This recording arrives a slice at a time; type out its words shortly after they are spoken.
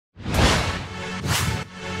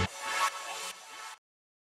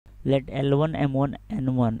Let L1 M1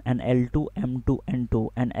 N1 and L2 M2 N2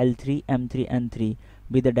 and L3 M3 N3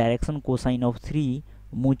 be the direction cosine of three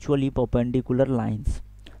mutually perpendicular lines,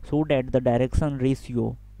 so that the direction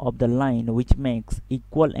ratio of the line which makes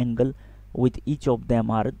equal angle with each of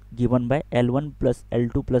them are given by L1 plus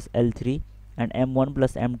L2 plus L3 and M1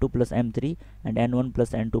 plus M2 plus M3 and N1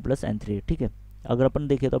 plus N2 plus N3। ठीक है, अगर अपन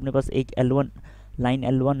देखें तो अपने पास एक L1 line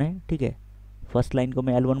L1 है। ठीक है, फर्स्ट लाइन को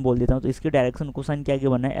मैं L1 बोल देता हूँ, तो इसके डायरेक्शन कोसाइन क्या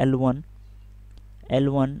गिवन है,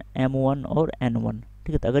 L1 M1 और N1। ठीक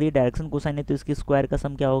है, तो अगर ये डायरेक्शन कोसाइन है तो इसकी स्क्वायर का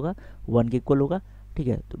सम क्या होगा, 1 के इक्वल होगा। ठीक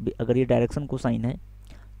है, तो अगर ये डायरेक्शन कोसाइन है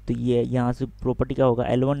तो ये यहाँ से प्रॉपर्टी क्या होगा,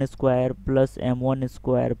 L1 square plus M1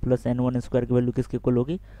 square plus N1 square की वैल्यू किसके इक्वल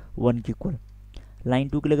होगी, 1 के इक्वल। लाइन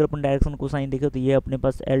 2 के लिए अगर अपन डायरेक्शन कोसाइन देखें तो ये अपने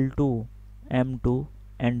पास L2 M2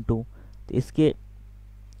 N2, तो इसके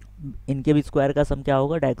इनके भी स्क्वायर का सम क्या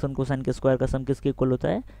होगा, डायरेक्शन कोसाइन के स्क्वायर का सम किसके इक्वल होता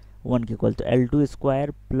है, 1 के इक्वल। तो L2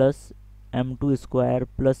 square plus M2 square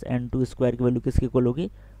plus N2 square की वैल्यू किसके इक्वल होगी,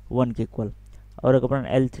 1 के इक्वल। और अगर अपन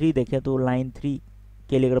L3 देखें तो लाइन 3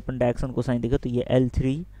 के लिए अगर अपन डायरेक्शन कोसाइन देखें तो ये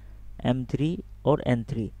L3 M3 और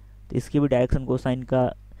N3, तो इसके भी डायरेक्शन कोसाइन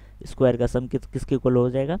का स्क्वायर का सम किसके इक्वल हो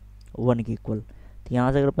जाएगा, 1 के इक्वल। तो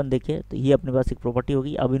यहाँ से अगर अपन देखें तो ये अपने पास एक प्रॉपर्टी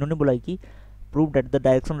होगी। अब इन्होंने बोला कि prove that the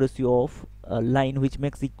direction ratio of line which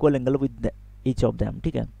makes equal angle with each of them.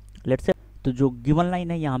 ठीक है, लेट्स से तो जो गिवन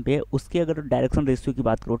लाइन है यहाँ पे उसके अगर डायरेक्शन रेशियो की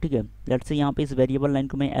बात करो, ठीक है, लेट्स से यहाँ पे इस वेरिएबल लाइन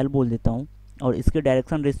को मैं L बोल देता हूँ, और इसके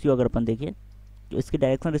डायरेक्शन रेशियो अगर अपन देखें तो इसके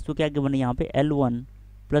डायरेक्शन रेशियो क्या गिवन है यहाँ पे, L1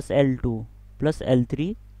 plus L2 plus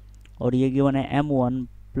L3, और ये गिवन है M1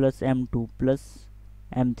 plus M2 plus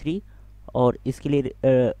M3, और इसके लिए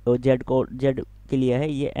Z के लिए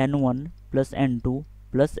है ये N1 plus N2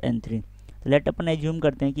 plus N3। तो लेट अपन एज्यूम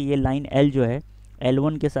करते हैं कि ये लाइन L जो है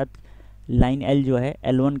L1 के साथ, लाइन L जो है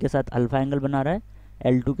L1 के साथ अल्फा एंगल बना रहा है,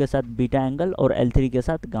 L2 के साथ बीटा एंगल और L3 के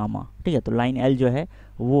साथ गामा। ठीक है, तो लाइन L जो है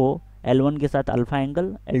वो L1 के साथ अल्फा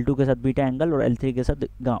एंगल, L2 के साथ बीटा एंगल और L3 के साथ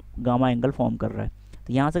गामा एंगल फॉर्म कर रहा है।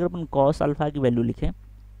 तो यहाँ से अगर अपन कॉस अल्फा की वैल्यू लिखें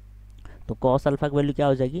तो कॉस अल्फा की वैल्यू क्या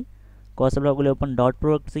हो जाएगी, कॉस अल्फा को अपन डॉट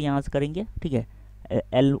प्रोडक्ट से यहाँ से करेंगे। ठीक है,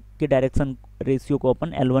 L के डायरेक्शन रेशियो को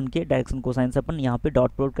अपन L1 के डायरेक्शन कोसाइन से अपन यहाँ पे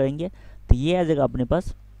डॉट प्रोडक्ट करेंगे, तो ये आ जाएगा अपने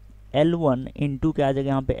पास L1 इंटू क्या आ जाएगा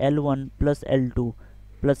यहाँ पे L1 plus L2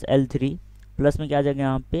 plus L3 plus में क्या आ जाएगा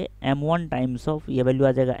यहाँ पे M1 टाइम्स ऑफ, ये वैल्यू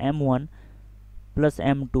आ जाएगा M1 plus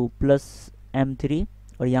M2 plus M3,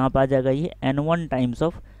 और यहाँ पर आ जाएगा ये N1 टाइम्स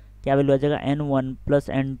ऑफ, क्या वैल्यू आ जाएगा N1 plus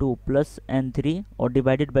N2 plus N3, और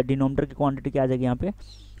डिवाइडेड बाय डिनोमिनेटर की क्वांटिटी क्या आ जाएगी यहाँ पे,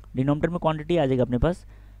 डिनोमिनेटर में क्वांटिटी आ जाएगा अपने पास,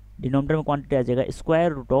 डिनोमिनेटर में क्वांटिटी आ जाएगा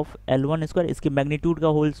square root of L1 square, इसकी मैग्नीट्यूड का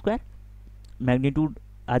होल स्क्वायर, मैग्नीट्यूड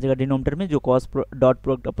आ जाएगा डिनोमिनेटर में, जो कॉस डॉट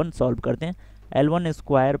प्रोडक्ट अपन सॉल्व करते हैं, L1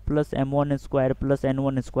 square plus M1 square plus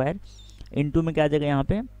N1 square into में क्या आ जाएगा यहाँ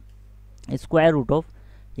पे स्क्वायर रूट ऑफ,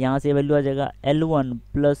 यहाँ से वैल्यू आ जाएगा L1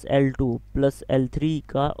 plus L2 plus L3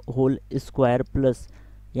 का होल स्क्वायर प्लस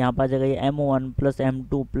यहाँ पर आ जाएगा ये M1 plus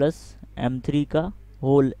M2 plus M3 का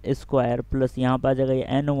होल स्क्वायर प्लस यहाँ पर आ जाएगा ये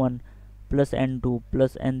N1 plus N2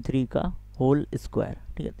 plus N3 का होल स्क्वायर।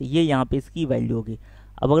 ठीक है, तो ये यहाँ पे इसकी वैल्यू होगी।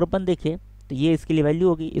 अब अगर अपन देखें तो ये इसके लिए वैल्यू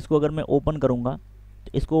होगी, इसको अगर मैं ओपन करूँगा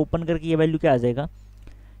तो इसको ओपन करके ये वैल्यू क्या आ जाएगा,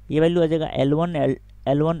 ये वैल्यू आ जाएगा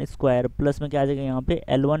L1 स्क्वायर प्लस में क्या आ जाएगा यहाँ पे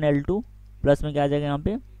L1 L2 प्लस में क्या आ जाएगा यहाँ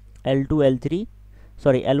पे L2 L3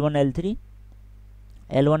 sorry L1 L2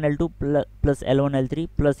 plus L1 L3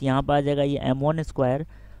 plus यहाँ पर आ जाएगा ये M1 स्क्वायर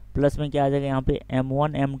प्लस में क्या आ जाएगा यहाँ पे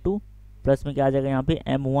M1 M2 प्लस में क्या आ जाएगा यहाँ पे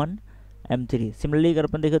M1 M3। सिमिलरली अगर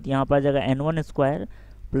अपन देखें तो यहाँ पर आ जाएगा N1 स्क्वायर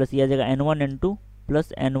प्लस ये आ जाएगा N1 N2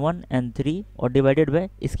 plus N1 N3, और डिवाइडेड बाय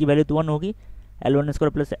इसकी वैल्यू तो 1 होगी, L1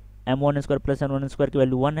 square plus M1 square plus N1 square की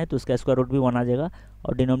वैल्यू 1 है, तो इसका स्क्वायर रूट भी 1 आ जाएगा,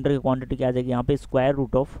 और डिनोमिनेटर की क्वांटिटी क्या आ जाएगी यहाँ पे स्क्वायर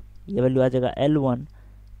रूट ऑफ, ये वैल्यू आ जाएगा L1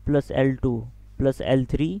 plus L2 plus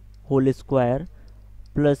L3 whole square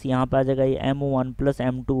plus यहाँ पर आ जाएगा ये M1 plus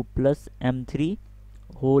M2 plus M3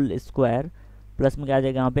 whole square plus में क्या आ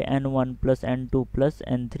जाएगा यहाँ पे N1 plus N2 plus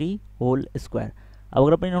N3 whole square. अब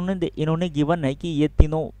अगर अपन इन्होंने गिवन है कि ये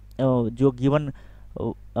तीनों जो गिवन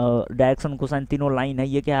डायरेक्शन कोसाइन तीनों लाइन है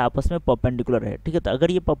ये क्या है, आपस में परपेंडिकुलर है। ठीक है, तो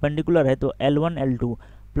अगर ये परपेंडिकुलर है तो L1 L2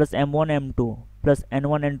 plus M1 M2 plus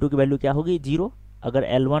N1 N2 की वैल्यू क्या होगी, 0। अगर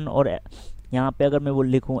L1 और यहाँ पे अगर मैं वो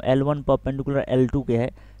लिखूँ L1 परपेंडिकुलर L2 के है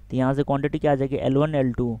तो यहाँ से क्वांटिटी क्या आ जाएगी L1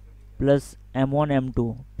 L2 plus M1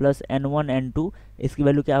 M2 plus N1 N2, इसकी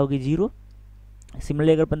वैल्यू क्या होगी, 0।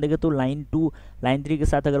 सिमिलरली अगर अपन देखें तो लाइन 3 के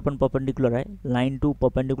साथ अगर अपन परपेंडिकुलर है, लाइन 2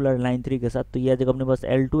 परपेंडिकुलर लाइन 3 के साथ, तो ये आ जाएगा अपने पास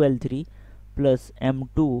L2 L3 plus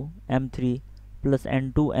M2 M3 plus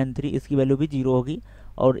N2 N3, इसकी वैल्यू भी 0 होगी।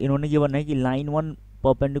 और इन्होंने ये बनना है कि लाइन 1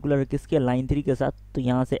 परपेंडिकुलर है किसके, लाइन 3 के साथ, तो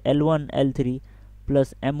यहाँ से L1 L3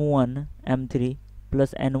 plus M1 M3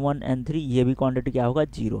 plus N1 N3 ये भी क्वांटिटी क्या होगा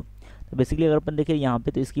 0। तो बेसिकली अगर अपन देखें यहाँ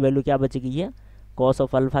पे तो इसकी वैल्यू क्या बचेगी, ये कॉस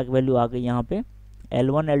ऑफ अल्फा की वैल्यू आ गई यहाँ पे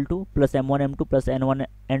L1 L2 plus M1 M2 plus N1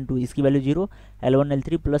 N2 इसकी value 0, L1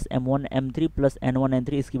 L3 plus M1 M3 plus N1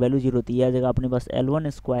 N3 इसकी वैल्यू 0 होती है। यह आ जाएगा अपने पास L1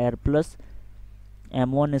 square plus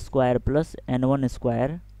M1 square plus N1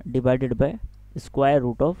 square divided by square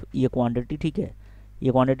root of ये quantity, ठीक है।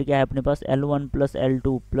 ये क्वांटिटी क्या है अपने पास L1 plus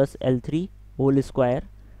L2 plus L3 whole square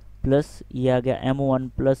plus ये आ गया M1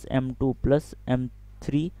 plus M2 plus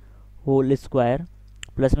M3 whole square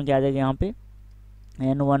plus में क्या आ जाएगा यहाँ पे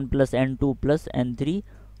N1 plus N2 plus N3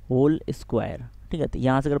 whole square, ठीक है। तो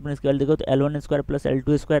यहाँ से अगर अपन इसकी वैल्यू देखो तो L1 square plus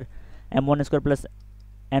L2 square M1 square plus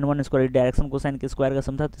N1 square direction cosine के स्क्वायर का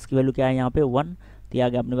सम था, तो इसकी वैल्यू क्या है यहाँ पे 1। तो ये आ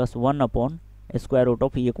गया अपने पास 1 अपॉन स्क्वायर रूट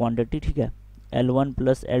ऑफ ये क्वांटिटी, ठीक है, L1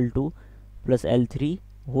 plus L2 plus L3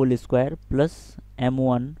 whole square plus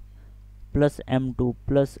M1 plus M2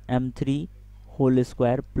 plus M3 whole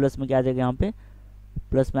square plus में क्या आ जाएगा यहाँ पे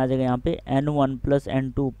प्लस में आ जाएगा यहाँ पे N1 plus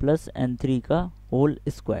N2 plus N3 का होल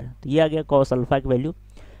स्क्वायर। तो ये आ गया कॉस अल्फा की वैल्यू।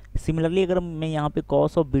 सिमिलरली अगर मैं यहाँ पे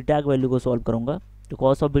कॉस ऑफ बीटा की वैल्यू को सॉल्व करूँगा तो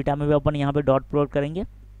कॉस ऑफ बीटा में भी अपन यहाँ पे डॉट प्रोडक्ट करेंगे।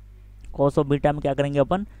 कॉस ऑफ बीटा में क्या करेंगे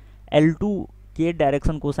अपन L2 के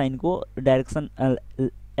डायरेक्शन कोसाइन को डायरेक्शन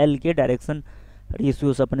L के डायरेक्शन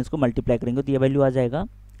रेशियो से अपन इसको मल्टीप्लाई करेंगे। तो ये वैल्यू आ जाएगा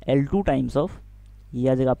L2 टाइम्स ऑफ ये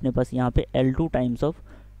आ जाएगा अपने पास यहाँ पे L2 टाइम्स ऑफ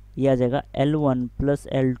ये आ जाएगा L1 plus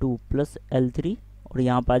L2 plus L3 और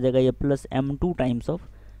यहाँ पर आ जाएगा ये प्लस M2 टाइम्स ऑफ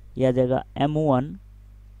ये आ जाएगा M1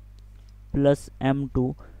 plus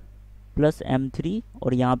M2 plus M3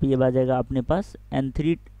 और यहाँ पे ये आ जाएगा अपने पास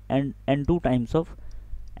N2 times of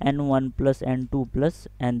N1 plus N2 plus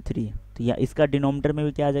N3। तो या इसका डिनोमिनेटर में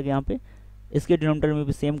भी क्या आ जाएगा यहाँ पे इसके डिनोमिनेटर में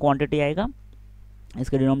भी सेम क्वांटिटी आएगा।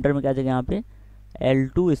 इसके डिनोमिनेटर में क्या आ जाएगा यहाँ पे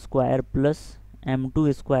L2 square plus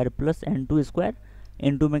M2 square plus N2 square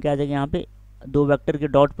into में क्या आ जाएगा यहाँ पे दो वेक्टर के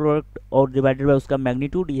डॉट प्रोडक्ट और डिवाइडेड बाय उसका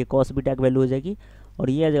मैग्नीट्यूड, ये कॉस बीटा की वैल्यू हो जाएगी। और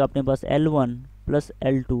ये आ जाएगा अपने पास L1 plus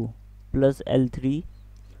L2 plus L3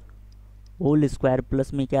 whole square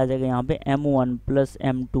plus में क्या आ जाएगा यहाँ पे M1 plus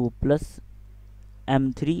M2 plus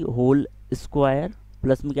M3 whole square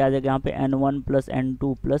plus में क्या आ जाएगा यहाँ पे N1 plus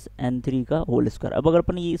N2 plus N3 का होल स्क्वायर। अब अगर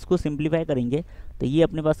अपन ये इसको सिंप्लीफाई करेंगे तो ये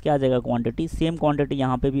अपने पास क्या आ जाएगा क्वांटिटी, सेम क्वांटिटी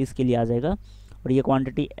यहाँ पे भी इसके लिए आ जाएगा। और ये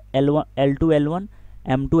quantity L2 L1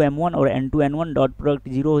 M2 M1 और N2 N1 डॉट प्रोडक्ट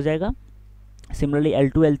 0 हो जाएगा। Similarly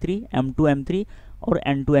L2 L3 M2 M3 और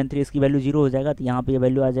N2 N3 इसकी वैल्यू 0 हो जाएगा। तो यहाँ पे ये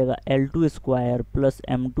वैल्यू आ जाएगा L2 square plus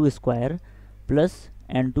M2 square plus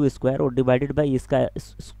N2 square और डिवाइडेड बाई इसका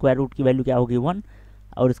स्क्वायर रूट की वैल्यू क्या होगी 1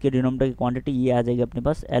 और इसके डिनोमिनेटर की क्वांटिटी ये आ जाएगी अपने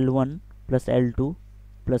पास L1 plus L2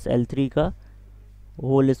 plus L3 का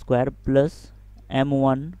whole square plus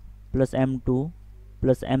M1 plus M2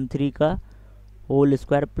 plus M3 का होल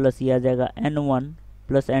स्क्वायर प्लस ये आ जाएगा N1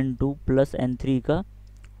 plus N2 plus N3 का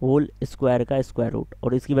होल स्क्वायर का स्क्वायर रूट।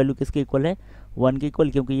 और इसकी वैल्यू किसके इक्वल है 1 के इक्वल,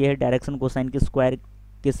 क्योंकि ये है डायरेक्शन कोसाइन के स्क्वायर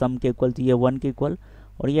के सम के इक्वल, तो ये 1 के इक्वल।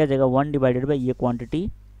 और ये आ जाएगा 1 डिवाइडेड बाई ये quantity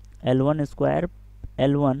L1 square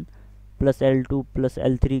L1 plus L2 plus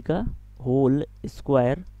L3 का whole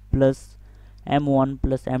square plus M1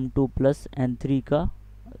 plus M2 plus M3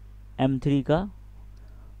 का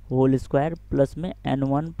होल स्क्वायर प्लस में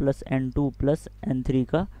N1 plus N2 plus N3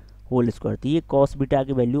 का होल स्क्वायर। तो ये कॉस बीटा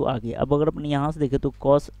की वैल्यू आ गई। अब अगर अपन यहाँ से देखें तो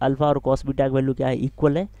कॉस अल्फा और कॉस बीटा की वैल्यू क्या है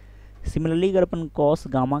इक्वल है। सिमिलरली अगर अपन कॉस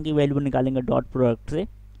गामा की वैल्यू निकालेंगे डॉट प्रोडक्ट से,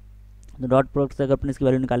 तो डॉट प्रोडक्ट से अगर अपन इसकी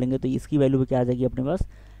वैल्यू निकालेंगे तो इसकी वैल्यू भी क्या आ जाएगी अपने पास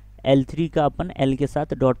L3 का अपन L के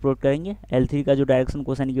साथ डॉट प्रोडक्ट करेंगे। L3 का जो डायरेक्शन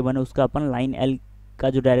कोसाइन की बने उसका अपन लाइन L का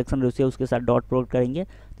जो डायरेक्शन रेशियो है उसके साथ डॉट प्रोडक्ट करेंगे,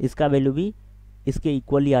 तो इसका वैल्यू भी इसके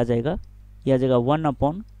इक्वली आ जाएगा। ये आ जाएगा 1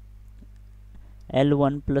 upon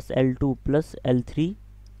L1 plus L2 plus L3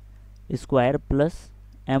 square plus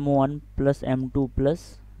M1 plus M2 plus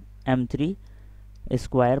M3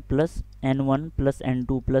 square plus N1 plus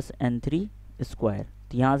N2 plus N3 square.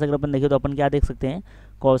 तो यहाँ से अगर अपन देखें तो अपन क्या देख सकते हैं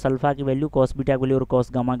कॉस अल्फा की वैल्यू कॉस बीटा की वैल्यू और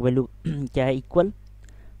कॉस गामा की वैल्यू क्या है इक्वल।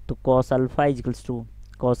 तो cos alpha equals to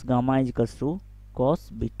cos gamma equals to cos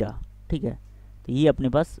beta, ठीक है। तो ये अपने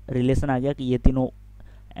पास रिलेशन आ गया कि ये तीनों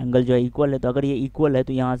एंगल जो है इक्वल है। तो अगर ये इक्वल है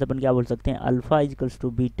तो यहाँ से अपन क्या बोल सकते हैं alpha equals to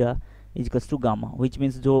beta equals to gamma, which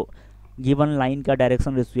means जो गिवन लाइन का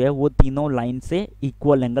डायरेक्शन रेशियो है वो तीनों लाइन से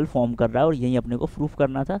इक्वल एंगल फॉर्म कर रहा है और यही अपने को प्रूफ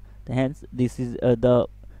करना था। तो hence this is the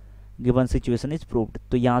given situation is proved.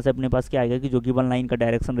 तो यहाँ से अपने पास क्या आएगा कि जो गिवन लाइन का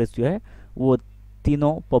डायरेक्शन रेशियो है वो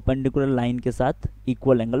तीनों परपेंडिकुलर लाइन के साथ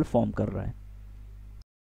इक्वल एंगल फॉर्म कर रहा है।